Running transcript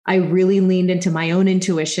I really leaned into my own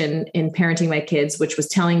intuition in parenting my kids, which was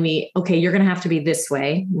telling me, okay, you're going to have to be this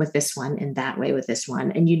way with this one and that way with this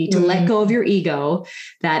one. And you need to let go of your ego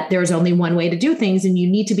that there's only one way to do things. And you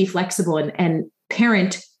need to be flexible and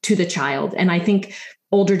parent to the child. And I think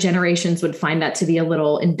older generations would find that to be a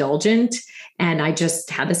little indulgent. And I just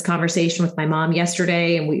had this conversation with my mom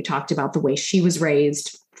yesterday, and we talked about the way she was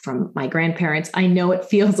raised from my grandparents. I know it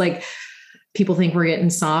feels like people think we're getting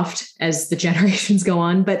soft as the generations go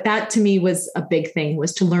on, but that to me was a big thing,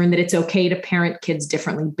 was to learn that it's okay to parent kids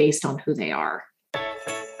differently based on who they are.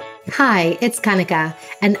 Hi, it's Kanika,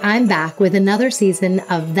 and I'm back with another season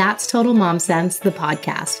of That's Total Mom Sense, the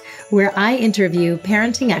podcast, where I interview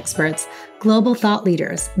parenting experts, global thought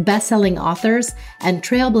leaders, best-selling authors, and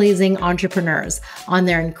trailblazing entrepreneurs on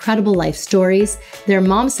their incredible life stories, their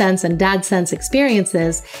mom sense and dad sense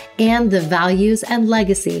experiences, and the values and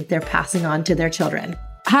legacy they're passing on to their children.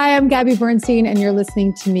 Hi, I'm Gabby Bernstein, and you're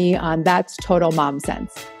listening to me on That's Total Mom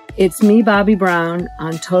Sense. It's me, Bobby Brown,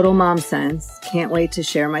 on Total Mom Sense. Can't wait to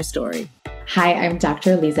share my story. Hi, I'm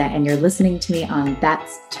Dr. Lisa, and you're listening to me on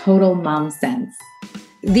That's Total Mom Sense.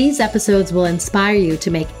 These episodes will inspire you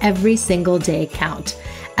to make every single day count.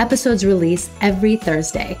 Episodes release every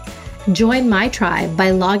Thursday. Join my tribe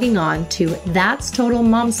by logging on to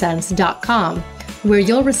thatstotalmomsense.com, where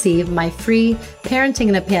you'll receive my free Parenting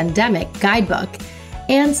in a Pandemic guidebook,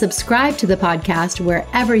 and subscribe to the podcast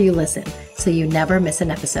wherever you listen so you never miss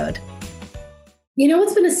an episode. You know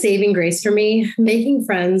what's been a saving grace for me? Making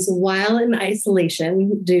friends while in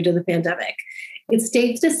isolation due to the pandemic. It's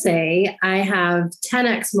safe to say I have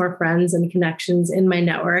 10x more friends and connections in my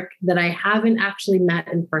network that I haven't actually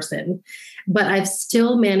met in person, but I've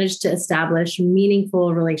still managed to establish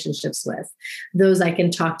meaningful relationships with. Those I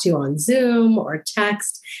can talk to on Zoom or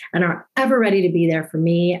text and are ever ready to be there for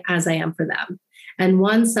me as I am for them. And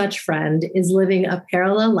one such friend is living a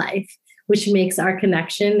parallel life, which makes our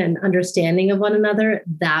connection and understanding of one another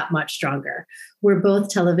that much stronger. We're both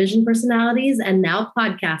television personalities and now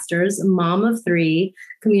podcasters, mom of 3,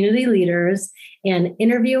 community leaders, and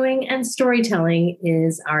interviewing and storytelling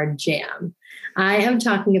is our jam. I am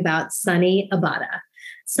talking about Sonni Abatta.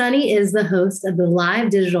 Sonni is the host of the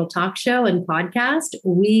live digital talk show and podcast,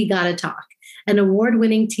 We Gotta Talk, an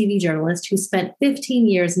award-winning TV journalist who spent 15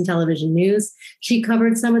 years in television news. She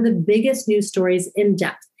covered some of the biggest news stories in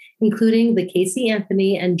depth, including the Casey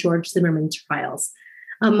Anthony and George Zimmerman trials.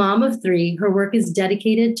 A mom of 3, her work is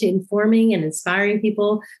dedicated to informing and inspiring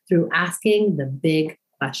people through asking the big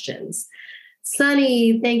questions.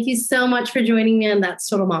 Sonni, thank you so much for joining me on That's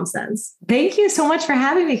Total Mom Sense. Thank you so much for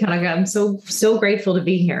having me, Kanika. I'm so grateful to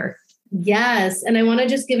be here. Yes. And I want to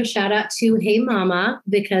just give a shout out to Hey Mama,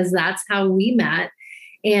 because that's how we met.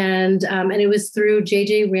 And it was through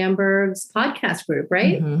JJ Ramberg's podcast group,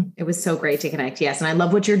 right? Mm-hmm. It was so great to connect. Yes. And I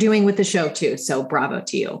love what you're doing with the show too. So bravo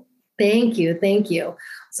to you. Thank you. Thank you.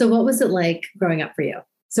 So what was it like growing up for you?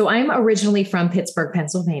 So I'm originally from Pittsburgh,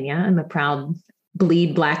 Pennsylvania. I'm a proud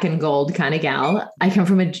bleed black and gold kind of gal. I come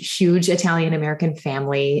from a huge Italian-American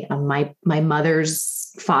family. My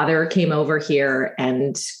mother's father came over here,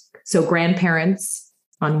 and so grandparents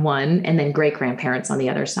on one and then great-grandparents on the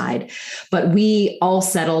other side. But we all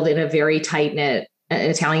settled in a very tight-knit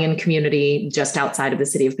Italian community just outside of the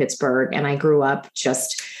city of Pittsburgh. And I grew up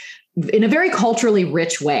just in a very culturally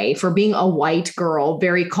rich way. For being a white girl,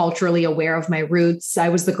 very culturally aware of my roots. I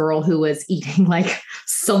was the girl who was eating like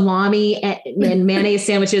salami and mayonnaise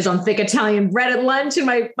sandwiches on thick Italian bread at lunch. And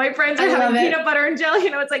my friends are having peanut butter and jelly.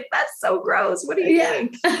 And I was like, that's so gross. What are you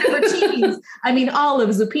doing? Rotinis. I mean,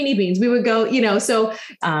 olives, zucchini beans. We would go, so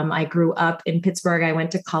I grew up in Pittsburgh. I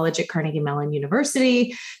went to college at Carnegie Mellon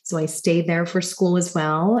University. So I stayed there for school as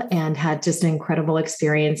well and had just an incredible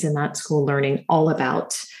experience in that school, learning all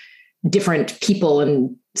about different people.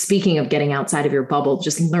 And speaking of getting outside of your bubble,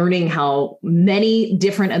 just learning how many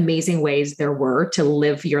different amazing ways there were to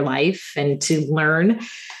live your life and to learn.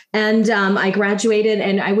 And I graduated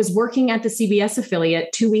and I was working at the CBS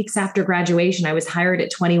affiliate 2 weeks after graduation. I was hired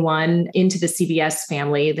at 21 into the CBS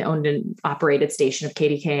family, the owned and operated station of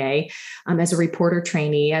KDKA, as a reporter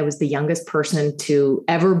trainee. I was the youngest person to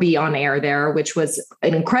ever be on air there, which was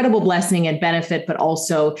an incredible blessing and benefit, but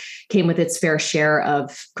also came with its fair share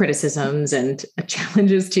of criticisms and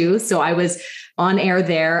challenges too. So I was on air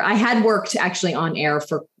there. I had worked actually on air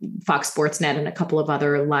for Fox Sports Net and a couple of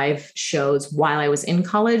other live shows while I was in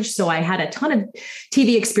college. So I had a ton of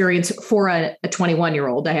TV experience for a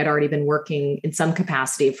 21-year-old. I had already been working in some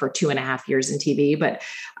capacity for 2.5 years in TV, but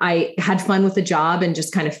I had fun with the job and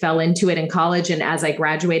just kind of fell into it in college. And as I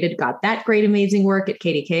graduated, got that great, amazing work at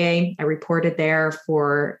KDKA. I reported there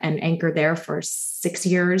for an anchor there for 6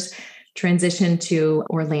 years. transitioned to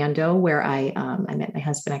Orlando, where I met my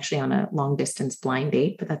husband actually on a long distance blind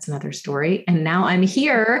date, but that's another story. And now I'm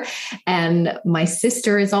here, and my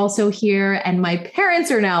sister is also here, and my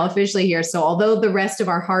parents are now officially here. So although the rest of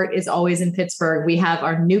our heart is always in Pittsburgh, we have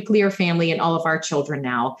our nuclear family and all of our children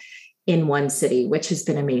now in one city, which has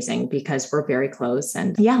been amazing because we're very close.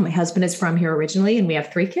 And yeah, my husband is from here originally, and we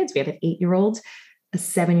have 3 kids. We have an 8-year-old, a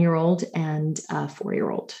 7-year-old, and a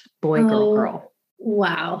 4-year-old, boy, girl.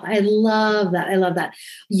 Wow. I love that. I love that.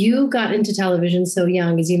 You got into television so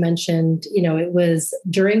young, as you mentioned, it was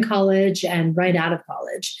during college and right out of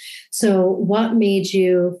college. So what made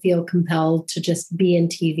you feel compelled to just be in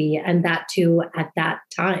TV, and that too at that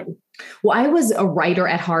time? Well, I was a writer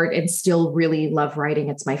at heart and still really love writing.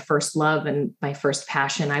 It's my first love and my first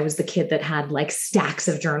passion. I was the kid that had like stacks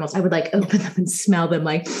of journals. I would like open them and smell them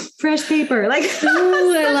like fresh paper. Like,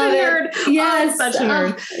 ooh, I love it. Yes. Such a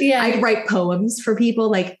nerd. Yeah. I'd write poems for people,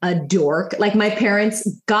 like a dork. Like my parents,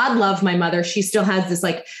 God love my mother. She still has this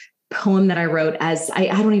like poem that I wrote as I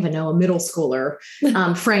don't even know, a middle schooler,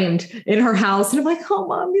 framed in her house. And I'm like, oh,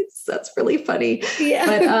 Mom, that's really funny. Yeah.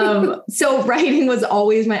 But so writing was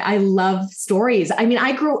always I love stories. I mean,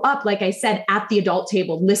 I grew up, like I said, at the adult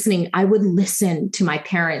table listening. I would listen to my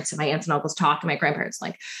parents and my aunts and uncles talk, to my grandparents,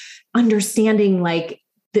 like understanding like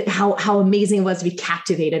how amazing it was to be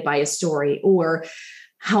captivated by a story, or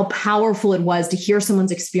how powerful it was to hear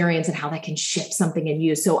someone's experience and how that can shift something in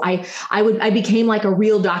you. So I became like a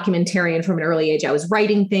real documentarian from an early age. I was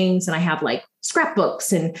writing things, and I have like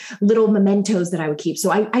scrapbooks and little mementos that I would keep.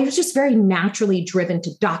 So I was just very naturally driven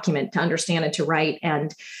to document, to understand, and to write.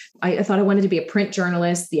 And I thought I wanted to be a print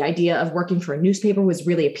journalist. The idea of working for a newspaper was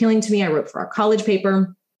really appealing to me. I wrote for our college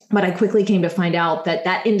paper, but I quickly came to find out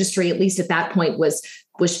that industry, at least at that point, was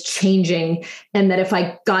changing. And that if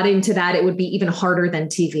I got into that, it would be even harder than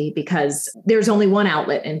TV because there's only one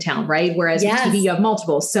outlet in town, right? Whereas with TV, you have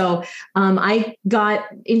multiple. So I got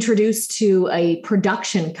introduced to a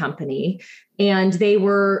production company, and they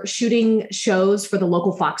were shooting shows for the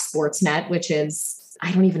local Fox Sports Net, which is,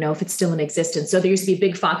 I don't even know if it's still in existence. So there used to be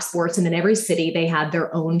big Fox Sports, and in every city they had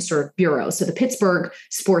their own sort of bureau. So the Pittsburgh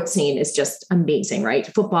sports scene is just amazing, right?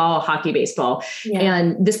 Football, hockey, baseball. Yeah.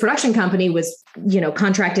 And this production company was,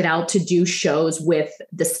 contracted out to do shows with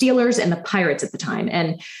the Steelers and the Pirates at the time.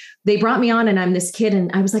 And they brought me on, and I'm this kid,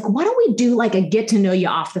 and I was like, why don't we do like a get to know you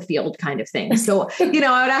off the field kind of thing? So, I would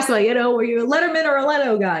ask like, were you a Letterman or a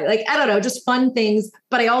Leno guy? Like, I don't know, just fun things.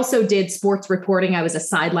 But I also did sports reporting. I was a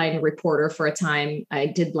sideline reporter for a time. I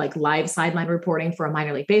did like live sideline reporting for a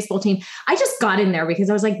minor league baseball team. I just got in there because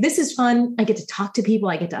I was like, this is fun. I get to talk to people.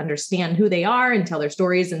 I get to understand who they are and tell their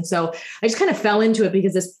stories. And so I just kind of fell into it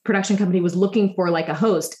because this production company was looking for like a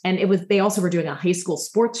host. And they also were doing a high school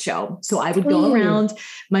sports show. So I would go around.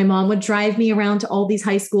 My mom would drive me around to all these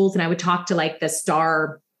high schools, and I would talk to like the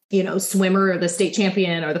star, swimmer or the state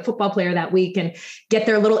champion or the football player that week, and get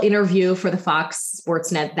their little interview for the Fox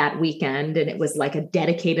Sportsnet that weekend. And it was like a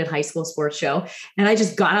dedicated high school sports show. And I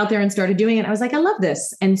just got out there and started doing it. I was like, I love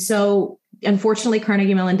this. And so unfortunately,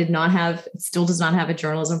 Carnegie Mellon still does not have a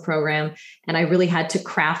journalism program. And I really had to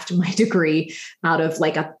craft my degree out of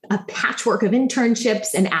like a patchwork of internships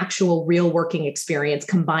and actual real working experience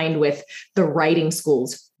combined with the writing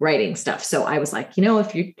school's writing stuff. So I was like,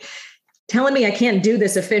 if you're telling me I can't do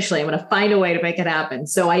this officially, I'm going to find a way to make it happen.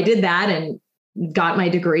 So I did that and got my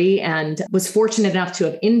degree, and was fortunate enough to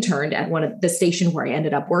have interned at one of the station where I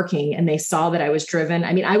ended up working. And they saw that I was driven.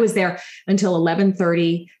 I mean, I was there until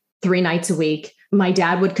 11:30, 3 nights a week. My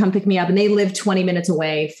dad would come pick me up, and they lived 20 minutes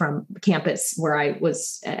away from campus where I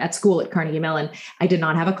was at school at Carnegie Mellon. I did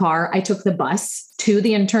not have a car. I took the bus to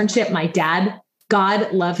the internship. My dad,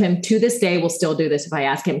 God love him, to this day will still do this if I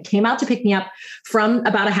ask him, came out to pick me up from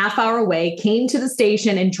about a half hour away, came to the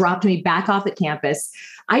station and dropped me back off at campus.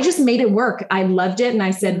 I just made it work. I loved it. And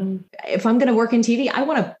I said, if I'm going to work in TV, I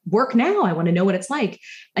want to work now. I want to know what it's like.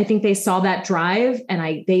 I think they saw that drive,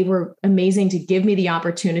 and they were amazing to give me the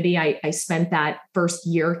opportunity. I spent that first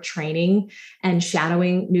year training and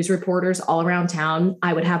shadowing news reporters all around town.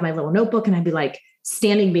 I would have my little notebook, and I'd be like,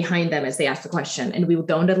 standing behind them as they asked the question. And we would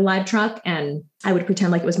go into the live truck, and I would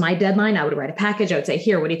pretend like it was my deadline. I would write a package. I would say,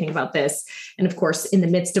 here, what do you think about this? And of course, in the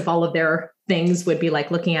midst of all of their things, would be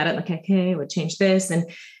like looking at it like, okay, we'll change this. And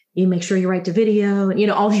you make sure you write to video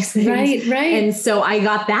and, all these things. Right. And so I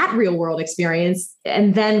got that real world experience,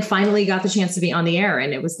 and then finally got the chance to be on the air.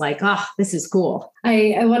 And it was like, this is cool.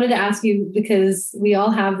 I wanted to ask you, because we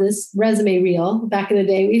all have this resume reel. Back in the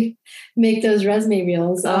day, we make those resume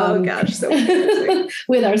reels. Oh gosh. So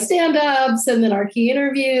with our stand-ups and then our key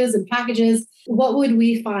interviews and packages. What would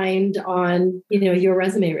we find on, your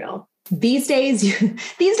resume reel? these days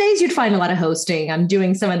you'd find a lot of hosting. I'm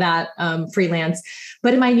doing some of that freelance,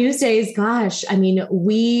 but in my news days, gosh, I mean,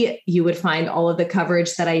 you would find all of the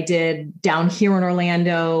coverage that I did down here in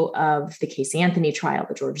Orlando of the Casey Anthony trial,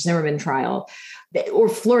 the George Zimmerman trial. Or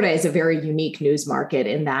Florida is a very unique news market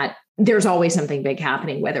in that there's always something big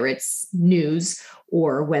happening, whether it's news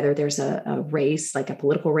or whether there's a race, like a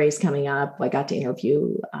political race coming up. I got to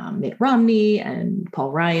interview Mitt Romney and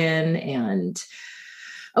Paul Ryan, and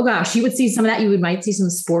oh gosh, you would see some of that. You might see some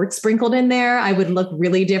sports sprinkled in there. I would look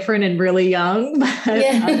really different and really young, but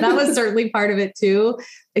that was certainly part of it too.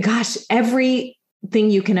 Gosh, everything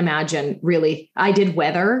you can imagine, really. I did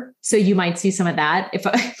weather, so you might see some of that.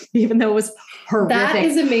 Even though it was horrific. That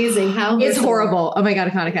is amazing. It's horrible. Oh my God,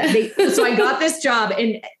 Akanika. So I got this job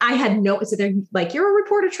and I had so they're like, you're a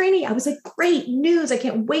reporter trainee. I was like, great news. I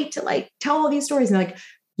can't wait to like tell all these stories. And they're like,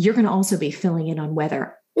 you're going to also be filling in on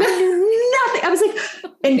weather. I knew nothing. I was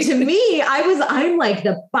like, and to me, I'm like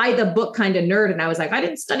the by the book kind of nerd. And I was like, I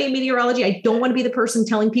didn't study meteorology. I don't want to be the person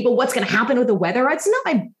telling people what's going to happen with the weather. It's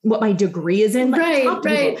not what my degree is in. Like,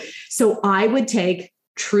 right. So I would take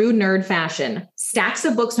true nerd fashion, stacks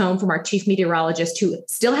of books home from our chief meteorologist who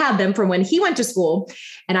still had them from when he went to school.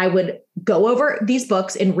 And I would go over these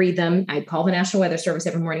books and read them. I'd call the National Weather Service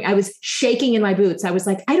every morning. I was shaking in my boots. I was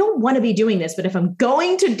like, I don't want to be doing this, but if I'm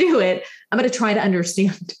going to do it, I'm going to try to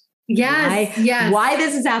understand why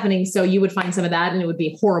this is happening. So you would find some of that and it would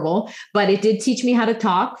be horrible, but it did teach me how to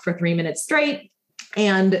talk for 3 minutes straight.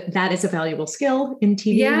 And that is a valuable skill in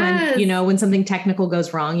TV. Yes. When something technical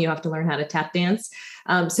goes wrong, you have to learn how to tap dance.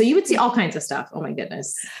 So you would see all kinds of stuff. Oh my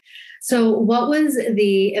goodness. So what was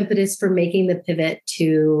the impetus for making the pivot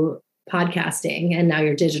to podcasting and now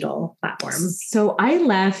your digital platform? So I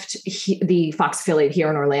left the Fox affiliate here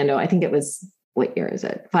in Orlando. I think it was, what year is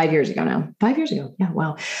it? 5 years ago now. 5 years ago. Yeah.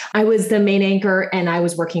 Wow. I was the main anchor and I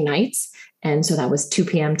was working nights. And so that was 2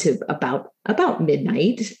 p.m. to about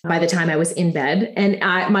midnight by the time I was in bed. And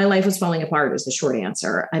my life was falling apart is the short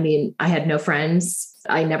answer. I mean, I had no friends.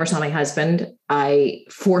 I never saw my husband. I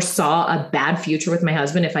foresaw a bad future with my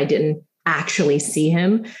husband if I didn't actually see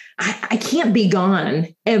him. I can't be gone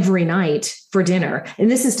every night for dinner. And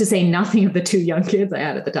this is to say nothing of the 2 young kids I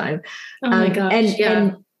had at the time. Oh my gosh.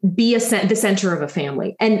 And be the center of a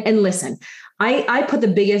family. And listen, I put the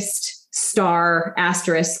biggest star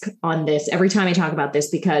asterisk on this every time I talk about this,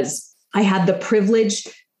 because I had the privilege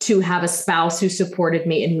to have a spouse who supported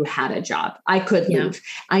me and who had a job. I could leave.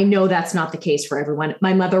 I know that's not the case for everyone.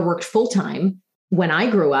 My mother worked full-time when I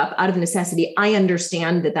grew up out of necessity. I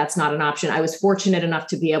understand that that's not an option. I was fortunate enough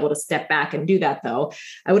to be able to step back and do that, though.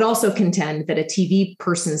 I would also contend that a TV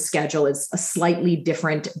person's schedule is a slightly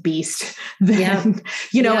different beast than,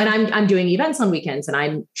 and I'm doing events on weekends and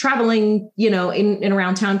I'm traveling, in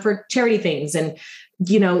around town for charity things. And,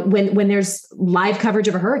 when there's live coverage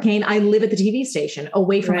of a hurricane, I live at the TV station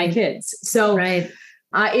away from my kids. So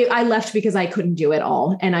I left because I couldn't do it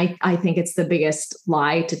all. And I think it's the biggest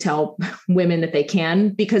lie to tell women that they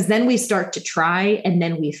can, because then we start to try and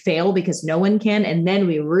then we fail because no one can. And then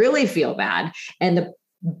we really feel bad and the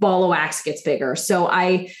ball of wax gets bigger. So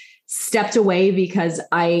I stepped away because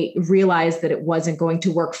I realized that it wasn't going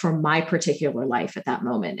to work for my particular life at that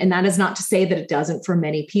moment. And that is not to say that it doesn't for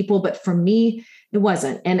many people, but for me, it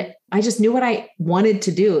wasn't. And I just knew what I wanted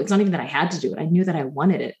to do. It's not even that I had to do it. I knew that I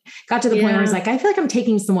wanted it. Got to the point where I was like, I feel like I'm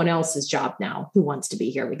taking someone else's job now who wants to be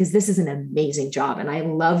here, because this is an amazing job. And I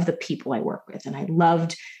love the people I work with. And I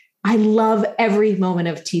love every moment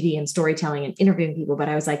of TV and storytelling and interviewing people. But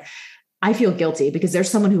I was like, I feel guilty because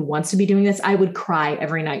there's someone who wants to be doing this. I would cry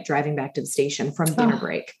every night driving back to the station from dinner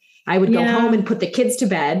break. I would go home and put the kids to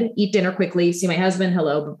bed, eat dinner quickly, see my husband,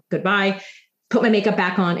 hello, goodbye, put my makeup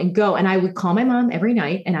back on and go. And I would call my mom every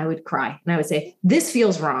night and I would cry. And I would say, this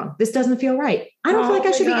feels wrong. This doesn't feel right. I don't feel like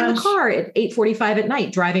I should be in the car at 8:45 at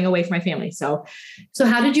night, driving away from my family. So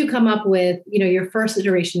how did you come up with, your first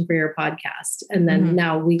iteration for your podcast? And then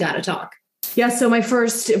now we got to talk. Yeah. So my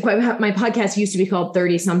podcast used to be called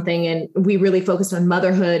 30 something, and we really focused on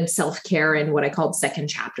motherhood, self-care, and what I called second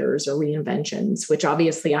chapters or reinventions, which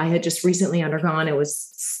obviously I had just recently undergone. It was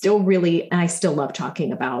still really, and I still love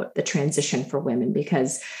talking about the transition for women,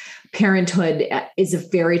 because parenthood is a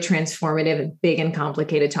very transformative and big and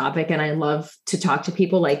complicated topic. And I love to talk to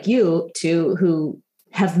people like you too, who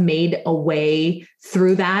have made a way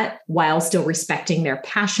through that while still respecting their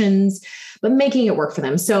passions, but making it work for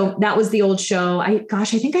them. So that was the old show. I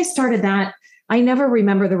think I started that. I never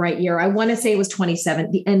remember the right year. I want to say it was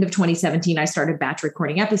the end of 2017. I started batch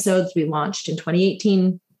recording episodes. We launched in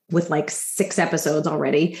 2018. with like 6 episodes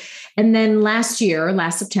already. And then last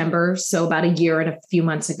September, so about a year and a few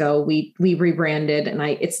months ago, we rebranded, and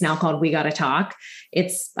it's now called We Gotta Talk.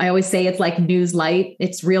 I always say it's like News Light.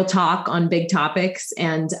 It's real talk on big topics.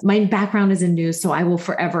 And my background is in news, so I will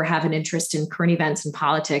forever have an interest in current events and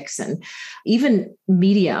politics and even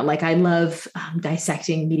media. Like I love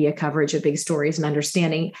dissecting media coverage of big stories and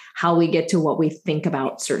understanding how we get to what we think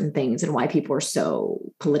about certain things and why people are so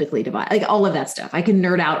politically divided, like all of that stuff. I can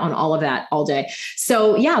nerd out on all of that all day.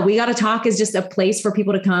 So yeah, We Gotta Talk is just a place for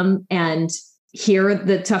people to come and hear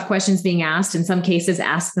the tough questions being asked, in some cases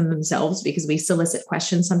ask them themselves, because we solicit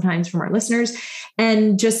questions sometimes from our listeners,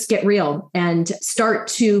 and just get real and start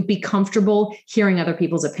to be comfortable hearing other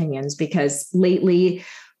people's opinions. Because lately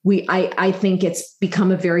I think it's become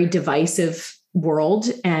a very divisive world.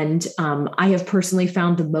 And I have personally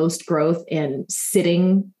found the most growth in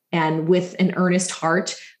sitting and with an earnest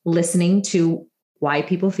heart, listening to why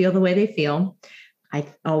people feel the way they feel. I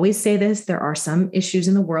always say this, there are some issues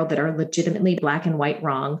in the world that are legitimately black and white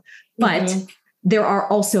wrong, but there are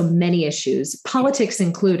also many issues, politics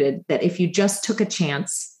included, that if you just took a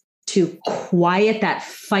chance to quiet that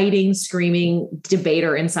fighting, screaming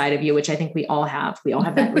debater inside of you, which I think we all have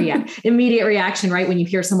that immediate reaction, right? When you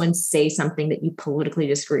hear someone say something that you politically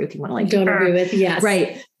disagree with, you want to don't agree with, yes.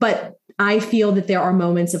 Right. But I feel that there are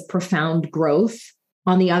moments of profound growth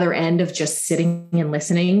on the other end of just sitting and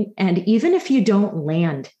listening. And even if you don't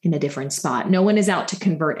land in a different spot, no one is out to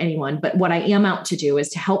convert anyone. But what I am out to do is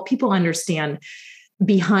to help people understand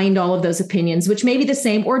behind all of those opinions, which may be the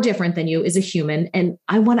same or different than you, is a human. And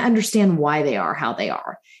I want to understand why they are how they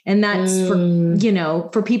are. And that's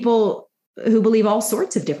for people who believe all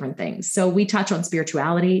sorts of different things. So we touch on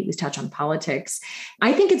spirituality, we touch on politics.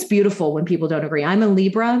 I think it's beautiful when people don't agree. I'm a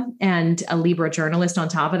Libra and a Libra journalist on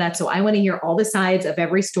top of that. So I want to hear all the sides of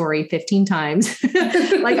every story 15 times.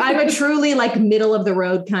 Like I'm a truly like middle of the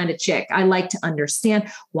road kind of chick. I like to understand,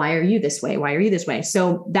 why are you this way? Why are you this way?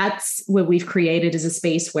 So that's what we've created, is a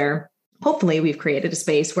space where hopefully we've created a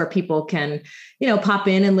space where people can, pop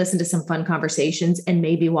in and listen to some fun conversations and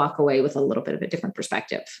maybe walk away with a little bit of a different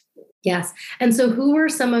perspective. Yes. And so who were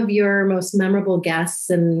some of your most memorable guests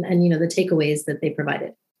and the takeaways that they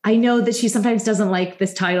provided? I know that she sometimes doesn't like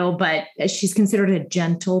this title, but she's considered a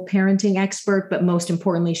gentle parenting expert. But most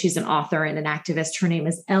importantly, she's an author and an activist. Her name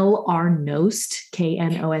is L.R. Knost,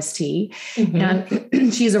 Knost.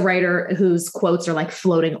 And she's a writer whose quotes are like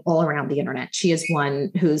floating all around the internet. She is one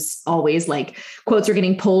who's always like, quotes are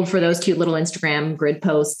getting pulled for those cute little Instagram grid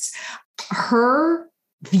posts. Her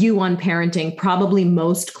view on parenting probably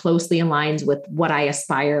most closely aligns with what I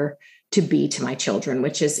aspire to be to my children,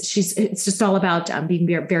 which is it's just all about being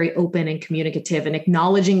very open and communicative and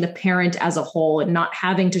acknowledging the parent as a whole and not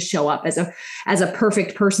having to show up as a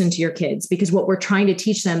perfect person to your kids, because what we're trying to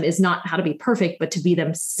teach them is not how to be perfect, but to be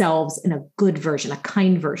themselves in a good version, a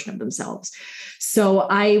kind version of themselves. So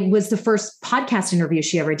I was the first podcast interview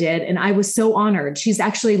she ever did. And I was so honored. She's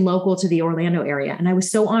actually local to the Orlando area. And I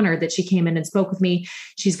was so honored that she came in and spoke with me.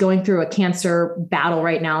 She's going through a cancer battle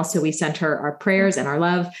right now. So we sent her our prayers and our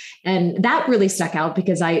love. And that really stuck out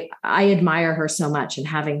because I admire her so much, and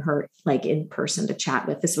having her like in person to chat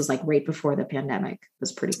with. This was like right before the pandemic. It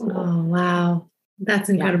was pretty cool. Oh, wow. That's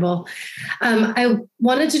incredible. Yeah. I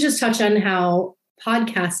wanted to just touch on how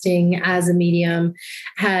podcasting as a medium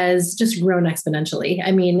has just grown exponentially.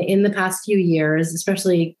 I mean, in the past few years,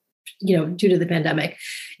 especially, due to the pandemic,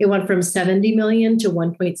 it went from 70 million to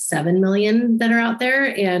 1.7 million that are out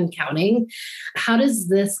there and counting. How does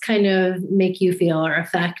this kind of make you feel or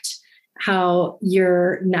affect how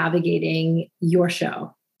you're navigating your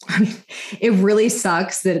show? It really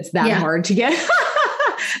sucks that it's that hard to get.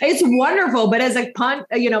 It's wonderful, but as a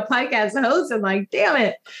podcast host, I'm like, damn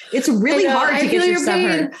it, it's really hard to get your stuff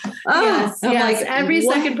heard. Oh, yes. Like, every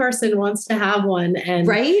second person wants to have one, and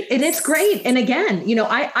right, and it's great. And again,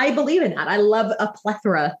 I believe in that. I love a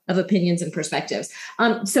plethora of opinions and perspectives.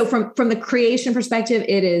 So from the creation perspective,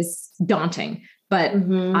 it is daunting, but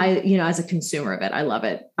as a consumer of it, I love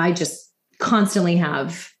it. I just constantly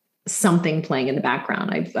have something playing in the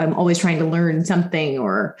background. I'm always trying to learn something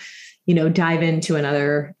or dive into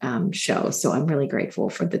another show. So I'm really grateful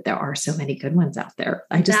for that. There are so many good ones out there.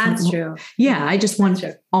 That's true. Yeah. I just want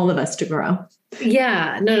all of us to grow.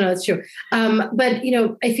 Yeah, no, it's true. But,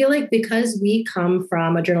 I feel like because we come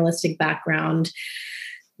from a journalistic background,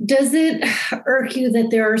 does it irk you that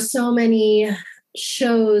there are so many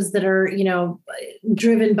shows that are,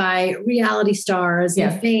 driven by reality stars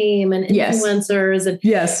and fame and influencers. And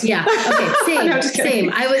yes. Yeah. Okay. Same. No,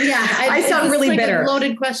 same. I sound really bitter. A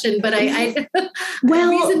loaded question, but the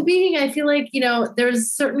reason being, I feel like,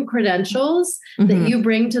 there's certain credentials that you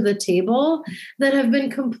bring to the table that have been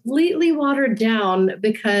completely watered down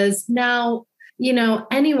because now,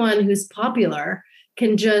 anyone who's popular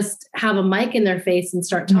can just have a mic in their face and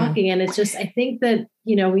start talking. And it's just, I think that,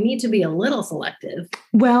 we need to be a little selective.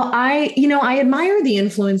 Well, I admire the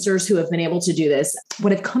influencers who have been able to do this.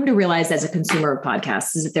 What I've come to realize as a consumer of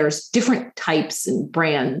podcasts is that there's different types and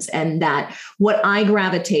brands, and that what I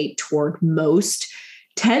gravitate toward most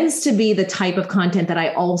tends to be the type of content that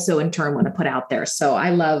I also in turn want to put out there. So I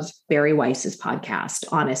love Barry Weiss's podcast,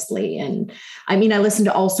 honestly. And I listen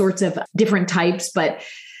to all sorts of different types, but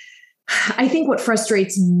I think what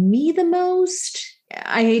frustrates me the most,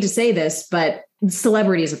 I hate to say this, but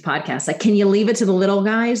celebrities with podcasts, like, can you leave it to the little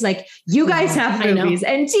guys? Like, you guys have movies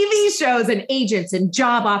and TV shows and agents and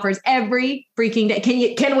job offers every freaking day.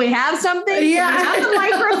 Can we have something? Yeah. Can we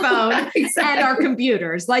have a microphone and our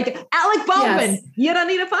computers? Like Alec Baldwin, you don't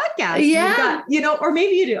need a podcast. Yeah. Or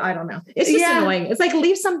maybe you do. I don't know. It's just annoying. It's like,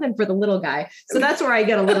 leave something for the little guy. So that's where I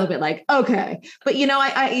get a little bit like, okay. But you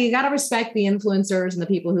got to respect the influencers and the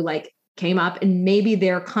people who came up, and maybe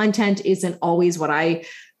their content isn't always what I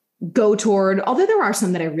go toward, although there are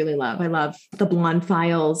some that I really love. I love The Blonde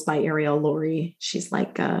Files by Ariel Laurie. She's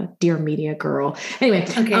like a Dear Media girl. Anyway,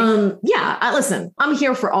 listen, I'm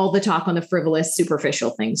here for all the talk on the frivolous,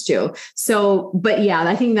 superficial things too. So, but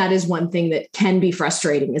I think that is one thing that can be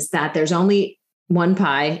frustrating, is that there's only one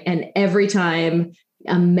pie, and every time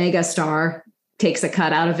a mega star takes a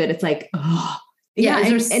cut out of it, it's like, oh. Yeah.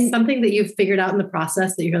 Is there something that you've figured out in the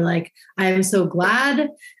process that you're like, I am so glad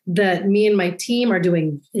that me and my team are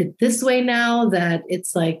doing it this way now, that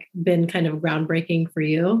it's been kind of groundbreaking for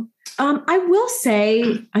you? I will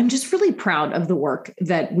say I'm just really proud of the work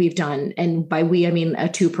that we've done. And by we, I mean a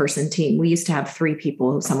 2-person team. We used to have 3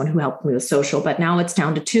 people, someone who helped me with social, but now it's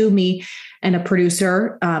down to 2, me and a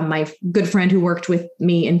producer. My good friend who worked with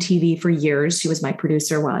me in TV for years. She was my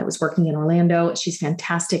producer while I was working in Orlando. She's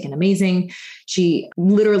fantastic and amazing. She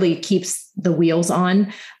literally keeps the wheels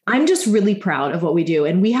on. I'm just really proud of what we do.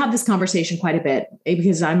 And we have this conversation quite a bit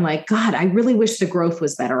because I'm like, God, I really wish the growth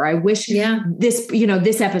was better. I wish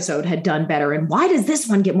this episode had done better. And why does this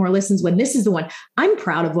one get more listens when this is the one? I'm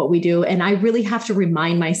proud of what we do. And I really have to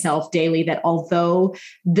remind myself daily that although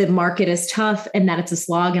the market is tough and that it's a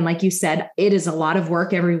slog, and like you said, it is a lot of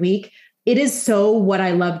work every week, it is so what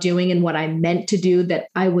I love doing and what I meant to do that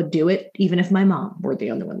I would do it even if my mom were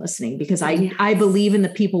the only one listening, because I believe in the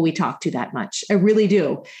people we talk to that much. I really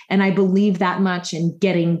do. And I believe that much in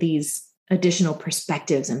getting these additional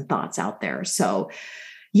perspectives and thoughts out there. So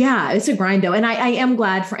yeah, it's a grind though. And I am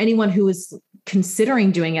glad for anyone who is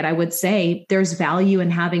considering doing it. I would say there's value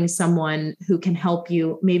in having someone who can help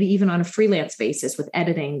you, maybe even on a freelance basis with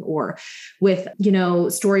editing or with,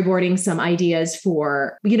 storyboarding some ideas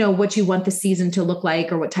for, what you want the season to look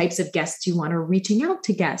like or what types of guests you want, or reaching out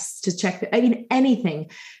to guests to check. Anything.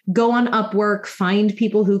 Go on Upwork, find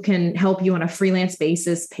people who can help you on a freelance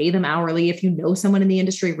basis, pay them hourly. If you know someone in the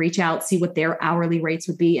industry, reach out, see what their hourly rates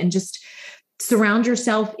would be, and just surround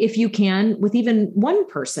yourself, if you can, with even one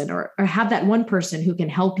person or have that one person who can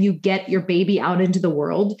help you get your baby out into the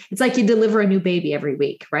world. It's like you deliver a new baby every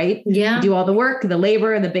week, right? Yeah. You do all the work, the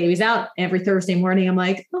labor, the baby's out. Every Thursday morning, I'm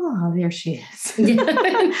like, oh, there she is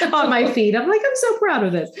on my feet. I'm like, I'm so proud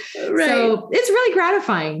of this. Right. So it's really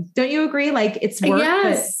gratifying. Don't you agree? Like it's work,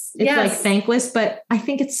 but it's like thankless, but I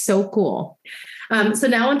think it's so cool. So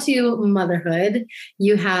now into motherhood.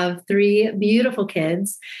 You have 3 beautiful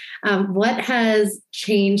kids. What has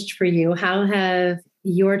changed for you? How have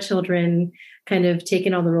your children kind of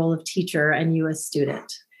taken on the role of teacher and you as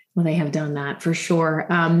student? Well, they have done that for sure.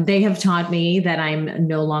 They have taught me that I'm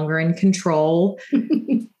no longer in control.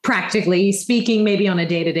 Practically speaking, maybe on a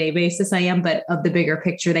day-to-day basis I am, but of the bigger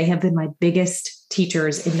picture, they have been my biggest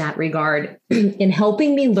teachers in that regard in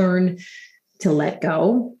helping me learn to let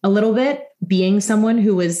go a little bit, being someone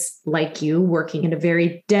who was like you, working in a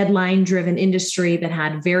very deadline-driven industry that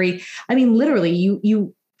had literally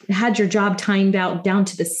you had your job timed out down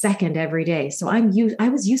to the second every day. So I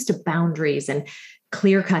was used to boundaries and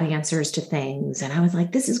clear-cut answers to things. And I was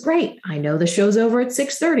like, this is great. I know the show's over at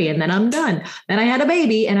 6:30 and then I'm done. Then I had a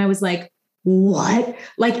baby and I was like, what?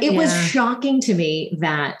 Like it was shocking to me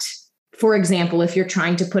that, for example, if you're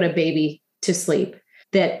trying to put a baby to sleep,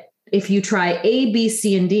 that if you try A, B,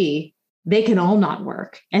 C, and D, they can all not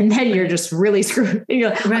work. And then you're just really screwed.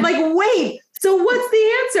 I'm like, wait, So what's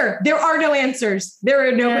the answer? There are no answers.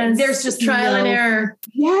 There's just trial and error.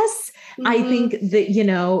 Yes. I think that,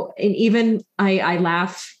 and even I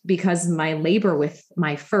laugh because my labor with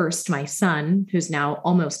my son, who's now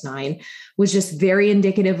almost 9, was just very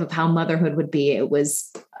indicative of how motherhood would be. It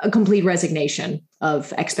was a complete resignation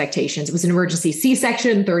of expectations. It was an emergency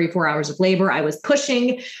C-section, 34 hours of labor. I was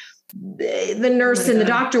pushing. The nurse and the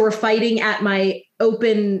doctor were fighting at my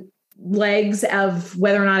open legs of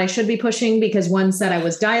whether or not I should be pushing, because one said I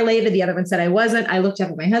was dilated. The other one said I wasn't. I looked up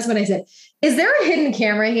at my husband. I said, is there a hidden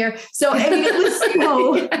camera here? So, I mean, it was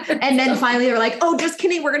so, and then finally they were like, oh, just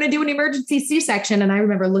kidding. We're going to do an emergency C-section. And I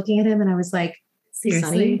remember looking at him and I was like, seriously,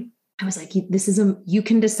 Sonny, I was like, you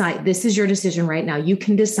can decide. This is your decision right now. You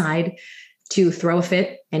can decide to throw a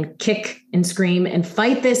fit and kick and scream and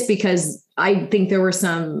fight this, because I think there were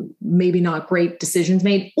some maybe not great decisions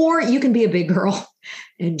made, or you can be a big girl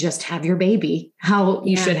and just have your baby how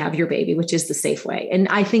you should have your baby, which is the safe way. And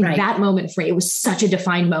I think that moment for me, it was such a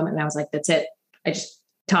defined moment. And I was like, that's it. I just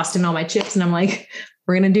tossed in all my chips and I'm like,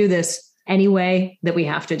 we're going to do this any way that we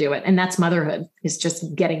have to do it. And that's motherhood, is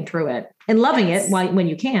just getting through it and loving it when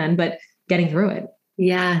you can, but getting through it.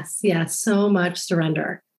 Yes. Yes. So much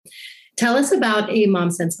surrender. Tell us about a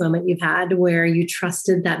mom sense moment you've had where you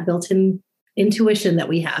trusted that built-in intuition that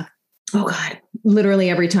we have. Oh God, literally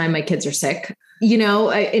every time my kids are sick,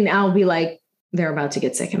 and I'll be like, they're about to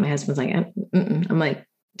get sick. And my husband's like, I'm like,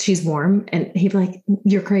 she's warm. And he'd be like,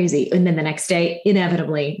 you're crazy. And then the next day,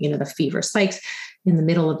 inevitably, the fever spikes in the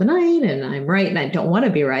middle of the night and I'm right. And I don't want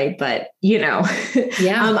to be right, but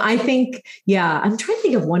I think, I'm trying to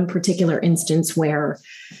think of one particular instance where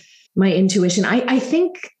my intuition, I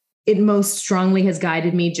think it most strongly has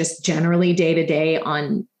guided me just generally day to day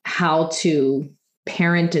on how to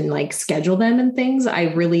parent and like schedule them and things. I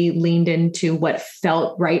really leaned into what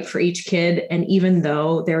felt right for each kid. And even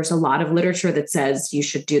though there's a lot of literature that says you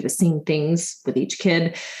should do the same things with each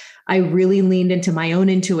kid, I really leaned into my own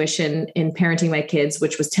intuition in parenting my kids,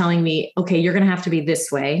 which was telling me, okay, you're going to have to be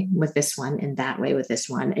this way with this one and that way with this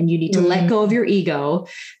one. And you need to let go of your ego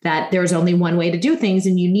that there's only one way to do things.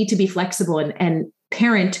 And you need to be flexible and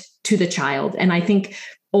parent to the child. And I think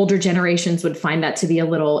older generations would find that to be a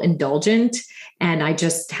little indulgent. And I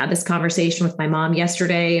just had this conversation with my mom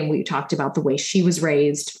yesterday, and we talked about the way she was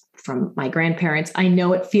raised from my grandparents. I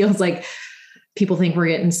know it feels like people think we're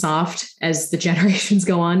getting soft as the generations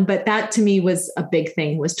go on, but that to me was a big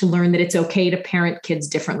thing, was to learn that it's okay to parent kids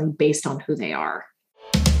differently based on who they are.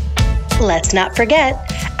 Let's not forget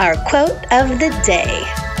our quote of the day.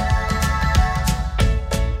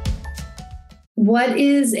 What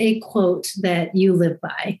is a quote that you live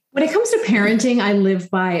by? When it comes to parenting, I live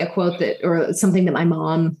by a quote or something that my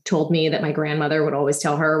mom told me that my grandmother would always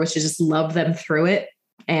tell her, which is just love them through it.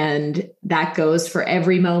 And that goes for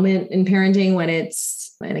every moment in parenting, when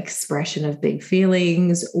it's an expression of big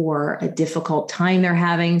feelings or a difficult time they're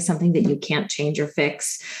having, something that you can't change or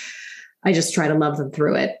fix. I just try to love them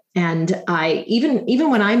through it. And I, even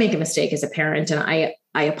when I make a mistake as a parent and I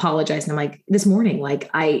apologize. And I'm like, this morning, like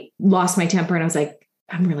I lost my temper and I was like,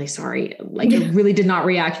 I'm really sorry. Like I really did not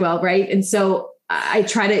react well. Right. And so I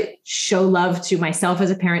try to show love to myself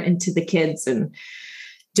as a parent and to the kids, and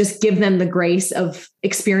just give them the grace of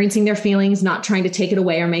experiencing their feelings, not trying to take it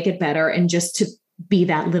away or make it better, and just to be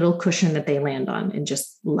that little cushion that they land on and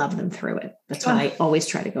just love them through it. That's what I always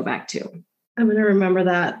try to go back to. I'm going to remember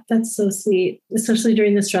that. That's so sweet, especially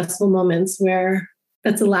during the stressful moments where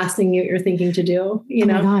that's the last thing you're thinking to do, Oh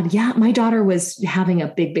my God. Yeah. My daughter was having a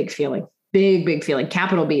big feeling,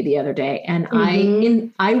 capital B, the other day. And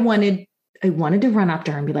I wanted to run up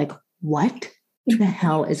to her and be like, what the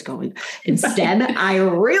hell is going? Instead, I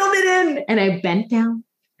reeled it in and I bent down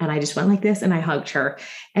and I just went like this and I hugged her,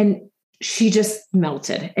 and she just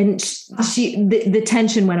melted, and the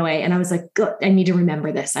tension went away. And I was like, good, I need to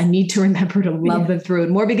remember this. I need to remember to love them through it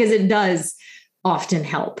more, because it does often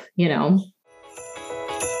help,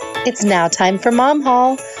 It's now time for Mom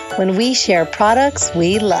Haul, when we share products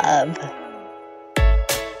we love.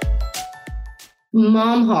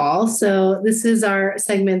 Mom Haul. So this is our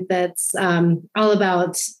segment that's all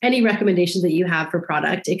about any recommendations that you have for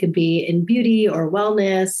product. It could be in beauty or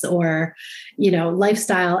wellness or,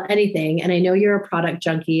 lifestyle, anything. And I know you're a product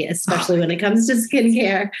junkie, especially when it comes to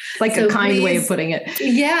skincare. Like a kind way of putting it.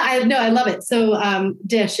 Yeah, I love it. So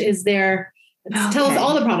Dish, tell us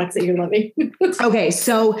all the products that you're loving. Okay.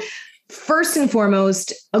 So first and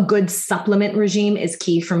foremost, a good supplement regime is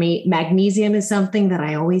key for me. Magnesium is something that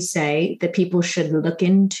I always say that people should look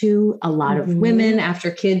into. A lot of women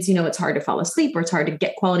after kids, it's hard to fall asleep or it's hard to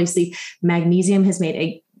get quality sleep. Magnesium has made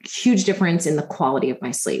a huge difference in the quality of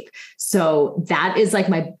my sleep. So that is like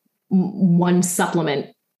my one supplement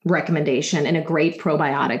recommendation and a great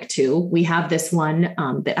probiotic too. We have this one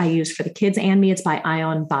that I use for the kids and me. It's by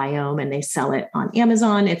Ion Biome, and they sell it on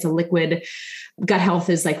Amazon. It's a liquid. Gut health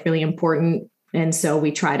is like really important. And so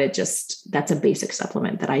we try to that's a basic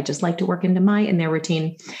supplement that I just like to work into in their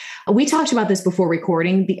routine. We talked about this before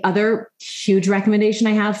recording. The other huge recommendation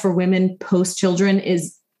I have for women post children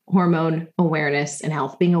is hormone awareness and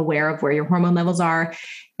health, being aware of where your hormone levels are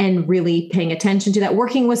and really paying attention to that,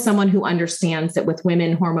 working with someone who understands that with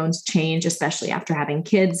women, hormones change, especially after having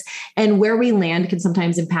kids, and where we land can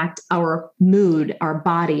sometimes impact our mood, our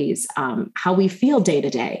bodies, how we feel day to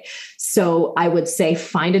day. So I would say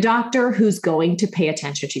find a doctor who's going to pay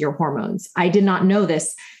attention to your hormones. I did not know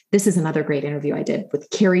this. This is another great interview I did with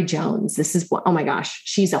Carrie Jones. This is oh my gosh,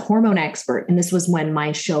 she's a hormone expert. And this was when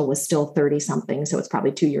my show was still 30 something. So it's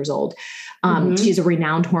probably 2 years old. She's a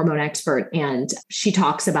renowned hormone expert. And she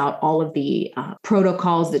talks about all of the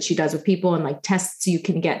protocols that she does with people and like tests you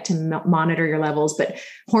can get to monitor your levels. But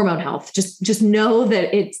hormone health, just know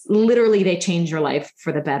that it's literally, they change your life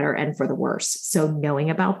for the better and for the worse. So knowing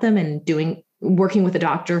about them and working with a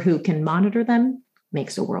doctor who can monitor them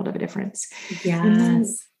makes a world of a difference.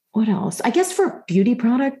 Yes. What else? I guess for beauty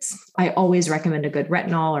products, I always recommend a good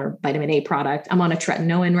retinol or vitamin A product. I'm on a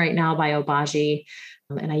tretinoin right now by Obagi,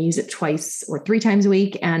 and I use it 2 or 3 times a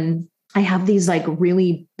week. And I have these like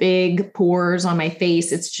really big pores on my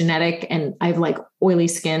face. It's genetic, and I have like oily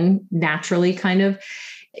skin naturally kind of.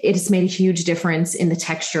 It's made a huge difference in the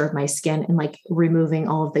texture of my skin and like removing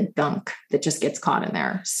all of the gunk that just gets caught in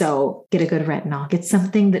there. So get a good retinol, get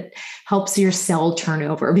something that helps your cell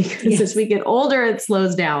turnover, because as we get older, it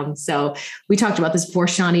slows down. So we talked about this before.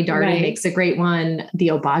 Shani Darby makes a great one. The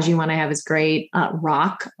Obagi one I have is great.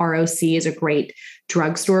 ROC is a great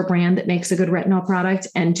drugstore brand that makes a good retinol product,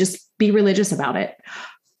 and just be religious about it.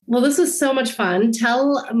 Well, this was so much fun.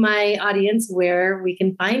 Tell my audience where we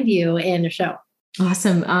can find you and your show.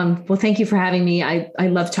 Awesome. Well, thank you for having me. I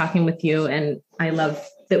love talking with you, and I love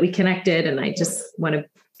that we connected, and I just want to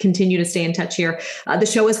continue to stay in touch here. The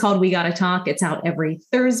show is called We Gotta Talk. It's out every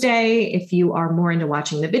Thursday. If you are more into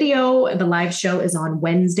watching the video, the live show is on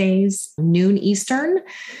Wednesdays, noon Eastern,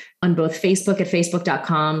 on both Facebook at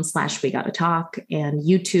facebook.com/We Gotta Talk, and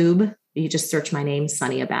YouTube. You just search my name,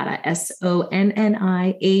 Sonni Abatta,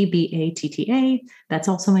 SonniAbatta. That's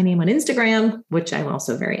also my name on Instagram, which I'm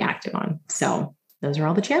also very active on. So those are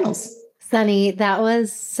all the channels. Sonni, that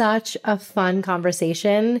was such a fun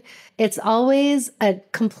conversation. It's always a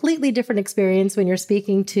completely different experience when you're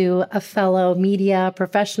speaking to a fellow media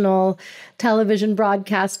professional, television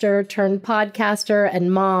broadcaster turned podcaster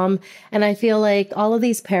and mom. And I feel like all of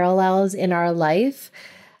these parallels in our life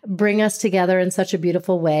bring us together in such a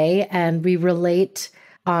beautiful way, and we relate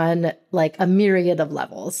on like a myriad of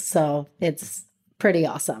levels. So it's pretty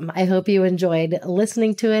awesome. I hope you enjoyed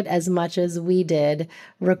listening to it as much as we did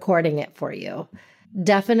recording it for you.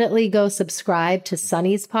 Definitely go subscribe to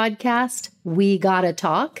Sonni's podcast, We Gotta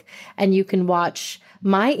Talk, and you can watch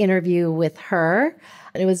my interview with her.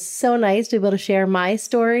 And it was so nice to be able to share my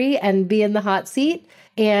story and be in the hot seat.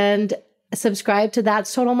 And subscribe to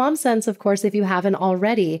That's Total Mom Sense, of course, if you haven't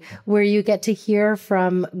already, where you get to hear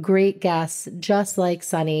from great guests just like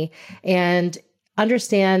Sonni and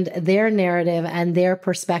understand their narrative and their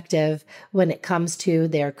perspective when it comes to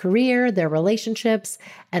their career, their relationships,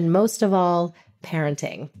 and most of all,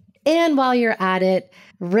 parenting. And while you're at it,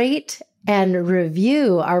 rate and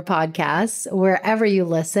review our podcasts wherever you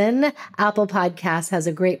listen. Apple Podcasts has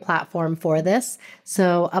a great platform for this.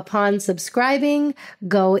 So upon subscribing,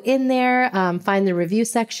 go in there, find the review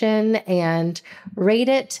section and rate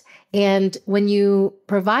it. And when you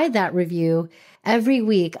provide that review, every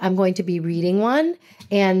week I'm going to be reading one,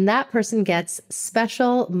 and that person gets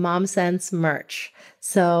special Mom Sense merch.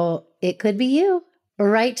 So it could be you.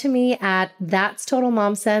 Write to me at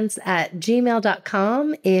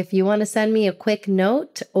thatstotalmomsense@gmail.com if you want to send me a quick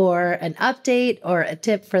note or an update or a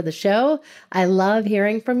tip for the show. I love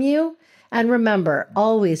hearing from you. And remember,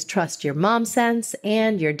 always trust your mom sense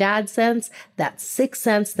and your dad sense, that sixth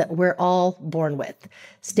sense that we're all born with.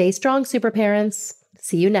 Stay strong, super parents.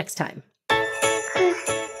 See you next time.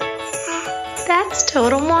 That's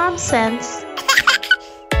Total Mom Sense.